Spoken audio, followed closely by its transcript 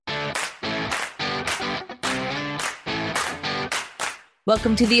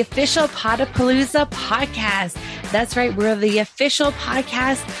Welcome to the official Podapalooza podcast. That's right. We're the official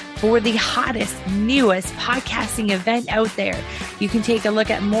podcast for the hottest, newest podcasting event out there. You can take a look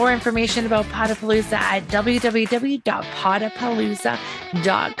at more information about Podapalooza at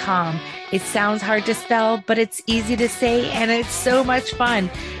www.podapalooza.com. It sounds hard to spell, but it's easy to say, and it's so much fun.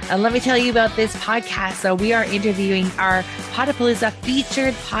 And let me tell you about this podcast. So we are interviewing our Podapalooza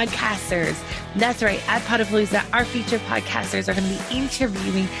featured podcasters. That's right. At Podapalooza, our featured podcasters are going to be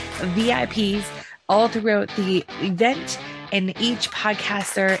interviewing VIPs all throughout the event. And each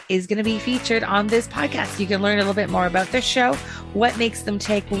podcaster is going to be featured on this podcast. You can learn a little bit more about their show, what makes them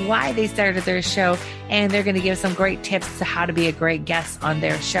tick, why they started their show, and they're going to give some great tips to how to be a great guest on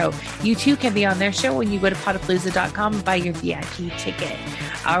their show. You too can be on their show when you go to podapalooza.com and buy your VIP ticket.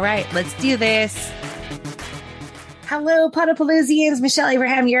 All right, let's do this. Hello, Podapaloozians. Michelle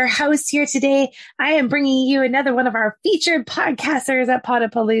Abraham, your host here today. I am bringing you another one of our featured podcasters at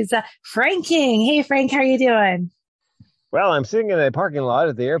Podapalooza, Frank King. Hey, Frank, how are you doing? Well, I'm sitting in a parking lot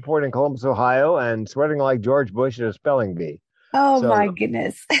at the airport in Columbus, Ohio, and sweating like George Bush at a spelling bee. My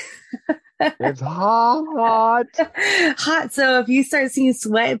goodness. It's hot. Hot. So if you start seeing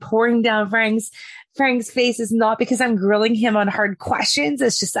sweat pouring down Frank's face, is not because I'm grilling him on hard questions.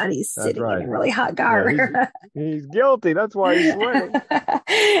 It's just that he's sitting in a really hot car. Yeah, he's guilty. That's why he's sweating.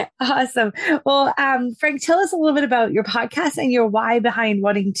 Awesome. Well, Frank, tell us a little bit about your podcast and your why behind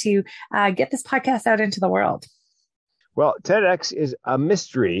wanting to get this podcast out into the world. Well, TEDx is a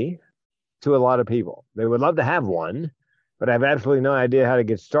mystery to a lot of people. They would love to have one, but I have absolutely no idea how to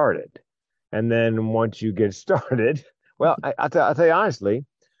get started. And then once you get started, well, I'll tell you honestly,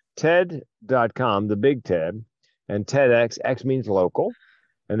 TED.com, the big TED, and TEDx, X means local,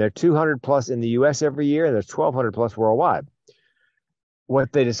 and they're 200 plus in the US every year, and there's 1,200 plus worldwide.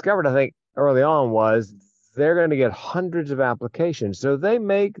 What they discovered, I think, early on was they're going to get hundreds of applications. So they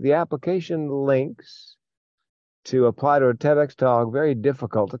make the application links to apply to a TEDx talk very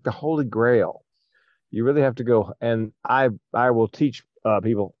difficult, like the Holy Grail. You really have to go, and I will teach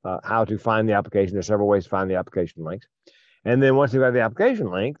people how to find the application. There's several ways to find the application links. And then once you've got the application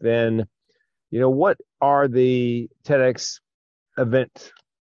link, then, what are the TEDx event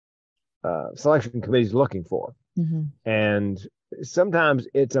selection committees looking for? Mm-hmm. And sometimes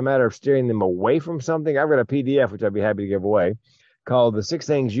it's a matter of steering them away from something. I've got a PDF, which I'd be happy to give away, called The 6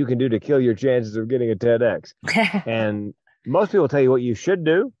 Things You Can Do to Kill Your Chances of Getting a TEDx. And most people tell you what you should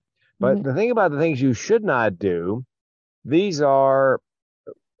do. But the thing about the things you should not do, these are,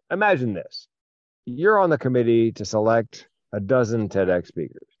 imagine this. You're on the committee to select a dozen TEDx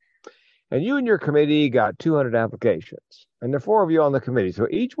speakers. And you and your committee got 200 applications. And there are 4 of you on the committee. So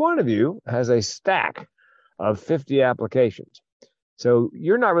each one of you has a stack of 50 applications. So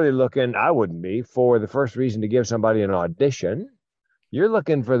you're not really looking, I wouldn't be, for the first reason to give somebody an audition. You're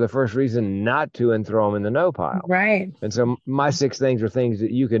looking for the first reason not to and throw them in the no pile. Right. And so my 6 things are things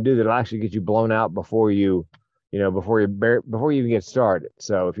that you can do that'll actually get you blown out before you even get started.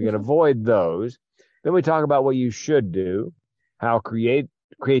 So if you can avoid those, then we talk about what you should do, how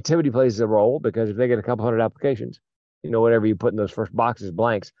creativity plays a role, because if they get a couple hundred applications, whatever you put in those first boxes,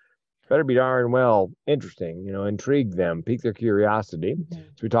 blanks, better be darn well interesting, intrigue them, pique their curiosity. Mm-hmm.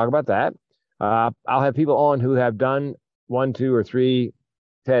 So we talk about that. I'll have people on who have done 1, 2, or 3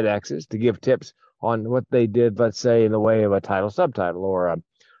 TEDx's to give tips on what they did, let's say, in the way of a title, subtitle, or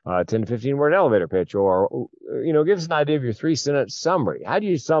a 10 to 15 word elevator pitch, or, give us an idea of your 3-sentence summary. How do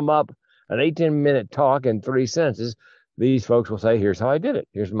you sum up an 18-minute talk in 3 sentences? These folks will say, here's how I did it.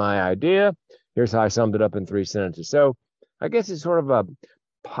 Here's my idea. Here's how I summed it up in 3 sentences. So I guess it's sort of a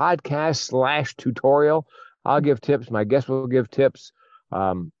podcast / tutorial. I'll give tips. My guests will give tips.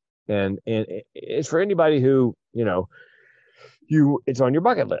 And it's for anybody who, it's on your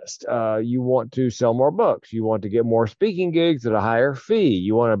bucket list. You want to sell more books. You want to get more speaking gigs at a higher fee.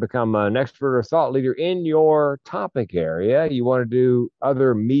 You want to become an expert or thought leader in your topic area. You want to do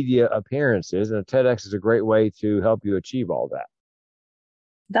other media appearances. And TEDx is a great way to help you achieve all that.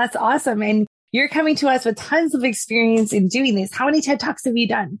 That's awesome. And you're coming to us with tons of experience in doing this. How many TED Talks have you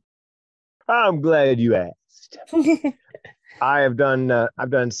done? I'm glad you asked. I've done 7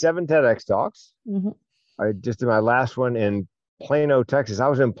 TEDx talks. Mm-hmm. I just did my last one in Plano, Texas. I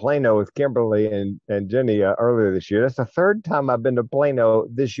was in Plano with Kimberly and Jenny earlier this year. That's the 3rd time I've been to Plano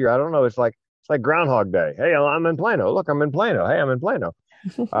this year. I don't know. It's like Groundhog Day. Hey, I'm in Plano. Look, I'm in Plano. Hey, I'm in Plano.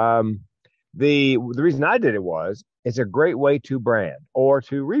 The reason I did it was it's a great way to brand or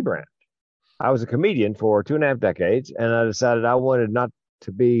to rebrand. I was a comedian for 2.5 decades, and I decided I wanted not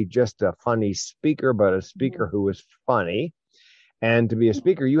to be just a funny speaker, but a speaker who was funny. And to be a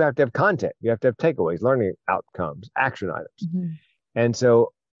speaker, you have to have content. You have to have takeaways, learning outcomes, action items. Mm-hmm. And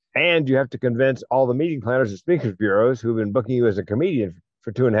so, and you have to convince all the meeting planners and speakers bureaus who've been booking you as a comedian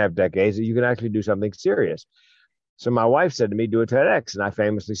for 2.5 decades that you can actually do something serious. So my wife said to me, do a TEDx. And I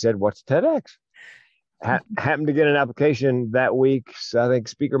famously said, what's TEDx? Happened to get an application that week. So I think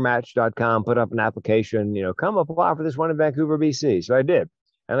speakermatch.com put up an application, come apply for this one in Vancouver, BC. So I did,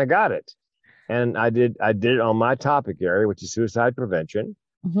 and I got it. And I did it on my topic area, which is suicide prevention.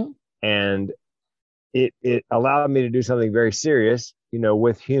 Mm-hmm. And it allowed me to do something very serious,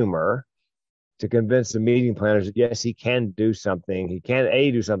 with humor, to convince the meeting planners that yes, he can do something. He can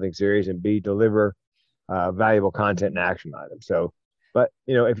A, do something serious, and B, deliver valuable content and action items. So, but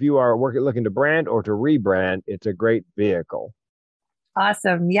if you are looking to brand or to rebrand, it's a great vehicle.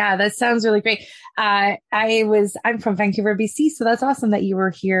 Awesome. Yeah, that sounds really great. I'm from Vancouver, BC. So that's awesome that you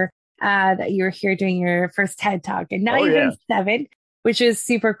were here, doing your first TED Talk, and now you've been 7, which is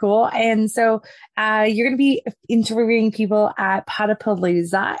super cool. And so, you're going to be interviewing people at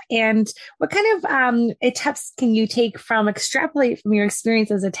Podapalooza. And what kind of, tips can you extrapolate from your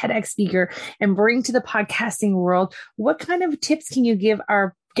experience as a TEDx speaker and bring to the podcasting world? What kind of tips can you give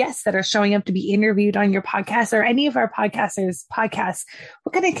our guests that are showing up to be interviewed on your podcast, or any of our podcasters' podcasts?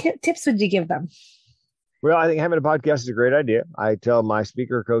 What kind of tips would you give them? Well, I think having a podcast is a great idea. I tell my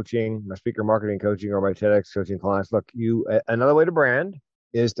speaker marketing coaching, or my TEDx coaching clients, look, another way to brand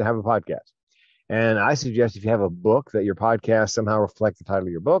is to have a podcast. And I suggest if you have a book, that your podcast somehow reflects the title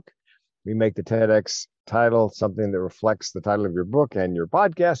of your book. We make the TEDx title something that reflects the title of your book and your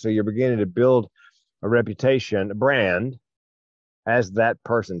podcast. So you're beginning to build a reputation, a brand, as that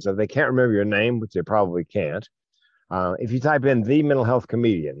person. So if they can't remember your name, which they probably can't, if you type in the mental health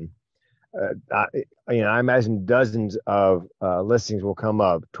comedian, I imagine dozens of listings will come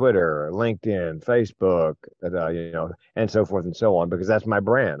up: Twitter, LinkedIn, Facebook, and so forth and so on, because that's my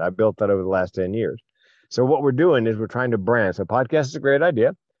brand. I built that over the last 10 years. So what we're doing is we're trying to brand. So podcast is a great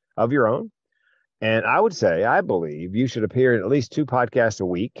idea of your own. And I believe you should appear in at least 2 podcasts a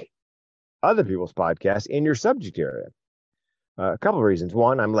week, other people's podcasts, in your subject area. A couple of reasons.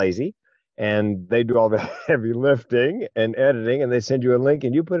 One, I'm lazy, and they do all the heavy lifting and editing, and they send you a link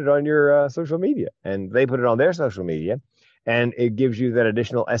and you put it on your social media, and they put it on their social media, and it gives you that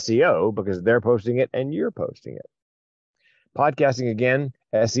additional SEO because they're posting it and you're posting it. Podcasting, again,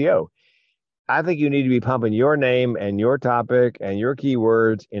 SEO. I think you need to be pumping your name and your topic and your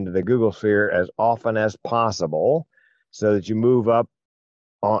keywords into the Google sphere as often as possible, so that you move up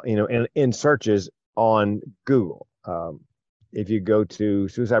on, in searches on Google. If you go to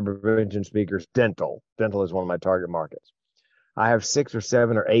suicide prevention speakers, dental is one of my target markets. I have 6 or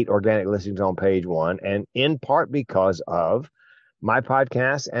 7 or 8 organic listings on page 1, and in part because of my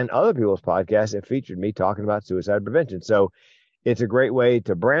podcast and other people's podcasts that featured me talking about suicide prevention. So it's a great way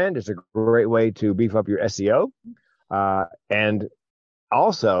to brand. It's a great way to beef up your SEO. And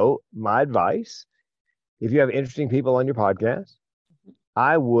also, my advice, if you have interesting people on your podcast,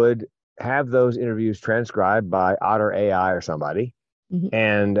 I would have those interviews transcribed by Otter AI or somebody. Mm-hmm.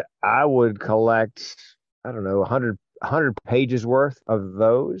 And I would collect, 100 pages worth of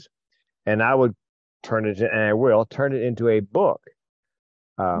those. And I would turn it into a book.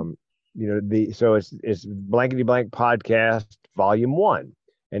 So it's Blankety Blank Podcast Volume 1.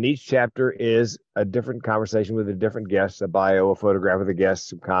 And each chapter is a different conversation with a different guest, a bio, a photograph of the guest,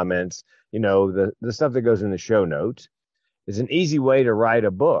 some comments, the stuff that goes in the show notes. It's an easy way to write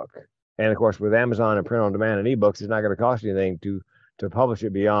a book. And of course, with Amazon and print on demand and ebooks, it's not going to cost you anything to publish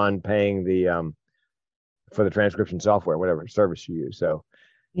it beyond paying for the transcription software, whatever service you use. So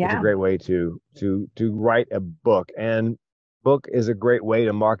It's a great way to write a book, and book is a great way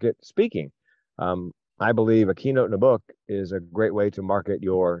to market speaking. I believe a keynote in a book is a great way to market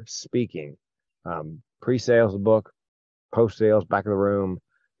your speaking. Pre-sales of book, post-sales, back of the room.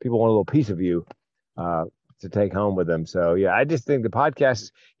 People want a little piece of you to take home with them. So yeah, I just think the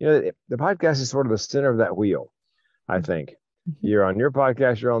podcast is sort of the center of that wheel. I think you're on your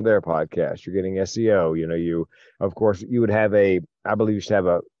podcast, you're on their podcast, you're getting SEO. Of course, you would have I believe you should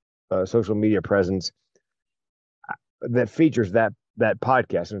have a social media presence that features that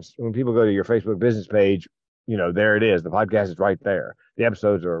podcast. And when people go to your Facebook business page, there it is. The podcast is right there. The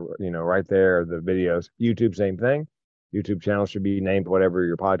episodes are, right there. The videos. YouTube, same thing. YouTube channel should be named whatever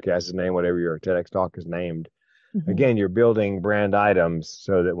your podcast is named, whatever your TEDx talk is named. Mm-hmm. Again, you're building brand items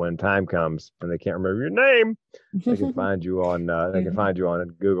so that when time comes and they can't remember your name, they can find you on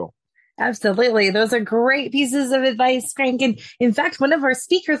Google. Absolutely. Those are great pieces of advice, Frank. And in fact, one of our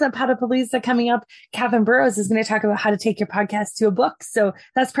speakers at Podapalooza coming up, Catherine Burrows, is going to talk about how to take your podcast to a book. So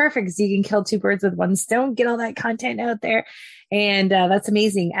that's perfect. So you can kill two birds with one stone, get all that content out there. And that's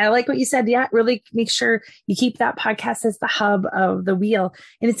amazing. I like what you said. Yeah, really make sure you keep that podcast as the hub of the wheel.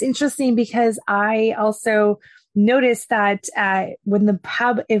 And it's interesting because I also notice that when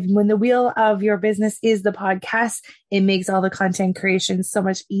the wheel of your business is the podcast, it makes all the content creation so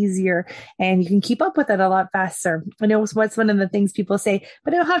much easier and you can keep up with it a lot faster. I know what's one of the things people say,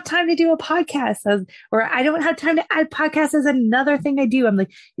 but I don't have time to do a podcast, or I don't have time to add podcasts as another thing I do. I'm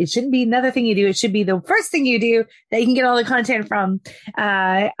like, it shouldn't be another thing you do. It should be the first thing you do that you can get all the content from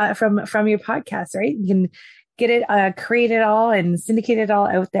your podcast, right? You can get it, create it all and syndicate it all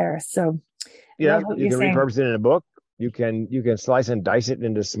out there. So yeah, you can repurpose it in a book. You can slice and dice it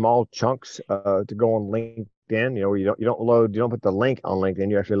into small chunks to go on LinkedIn. You don't put the link on LinkedIn.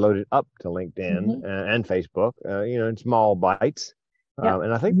 You actually load it up to LinkedIn and Facebook. In small bites. Yep.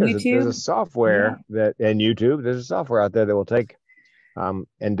 And I think there's a software and YouTube. There's a software out there that will take and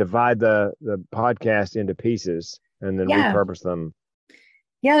divide the podcast into pieces and then repurpose them.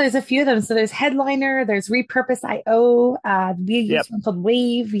 Yeah, there's a few of them. So there's Headliner, there's Repurpose.io, we use one called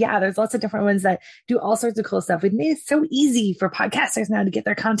Wave. Yeah, there's lots of different ones that do all sorts of cool stuff. We've made it so easy for podcasters now to get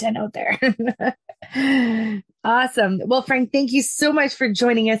their content out there. Awesome. Well, Frank, thank you so much for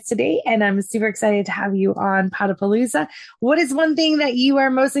joining us today. And I'm super excited to have you on Podapalooza. What is one thing that you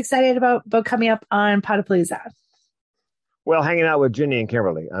are most excited about coming up on Podapalooza? Well, hanging out with Ginny and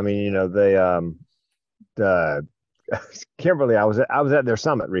Kimberly. I mean, the Kimberly, I was at their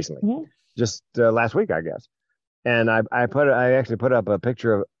summit recently, just last week, I guess. And I actually put up a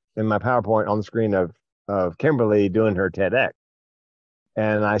picture in my PowerPoint on the screen of Kimberly doing her TEDx.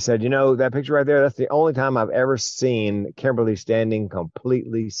 And I said, that picture right there, that's the only time I've ever seen Kimberly standing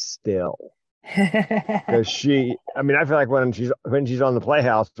completely still. Because I feel like when she's on the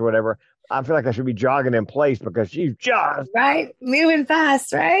Playhouse or whatever, I feel like I should be jogging in place because she's just moving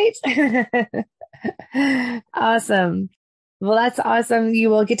fast, right? Awesome. Well, that's awesome. You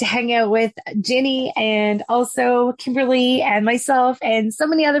will get to hang out with Ginny and also Kimberly and myself and so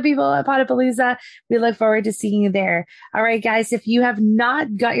many other people at Podapalooza. We look forward to seeing you there. All right, guys, if you have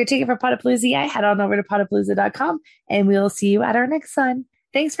not got your ticket for Podapalooza yet, head on over to podapalooza.com and we'll see you at our next one.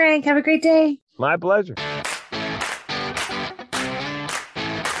 Thanks, Frank. Have a great day. My pleasure.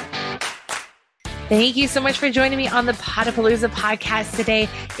 Thank you so much for joining me on the Podapalooza podcast today.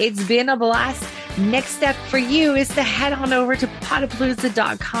 It's been a blast. Next step for you is to head on over to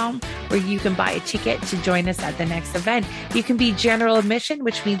podapalooza.com where you can buy a ticket to join us at the next event. You can be general admission,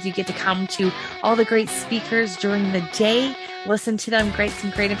 which means you get to come to all the great speakers during the day, listen to them,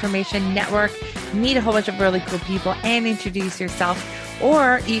 some great information, network, meet a whole bunch of really cool people, and introduce yourself.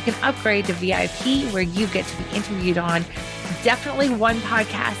 Or you can upgrade to VIP where you get to be interviewed on definitely one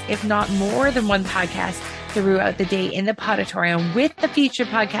podcast, if not more than one podcast throughout the day in the Podatorium with the featured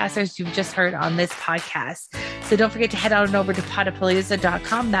podcasters you've just heard on this podcast. So don't forget to head on over to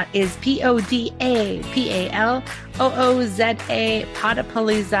podapalooza.com. That is PODAPALOOZA,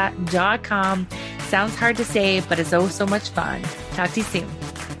 podapalooza.com. Sounds hard to say, but it's oh so much fun. Talk to you soon.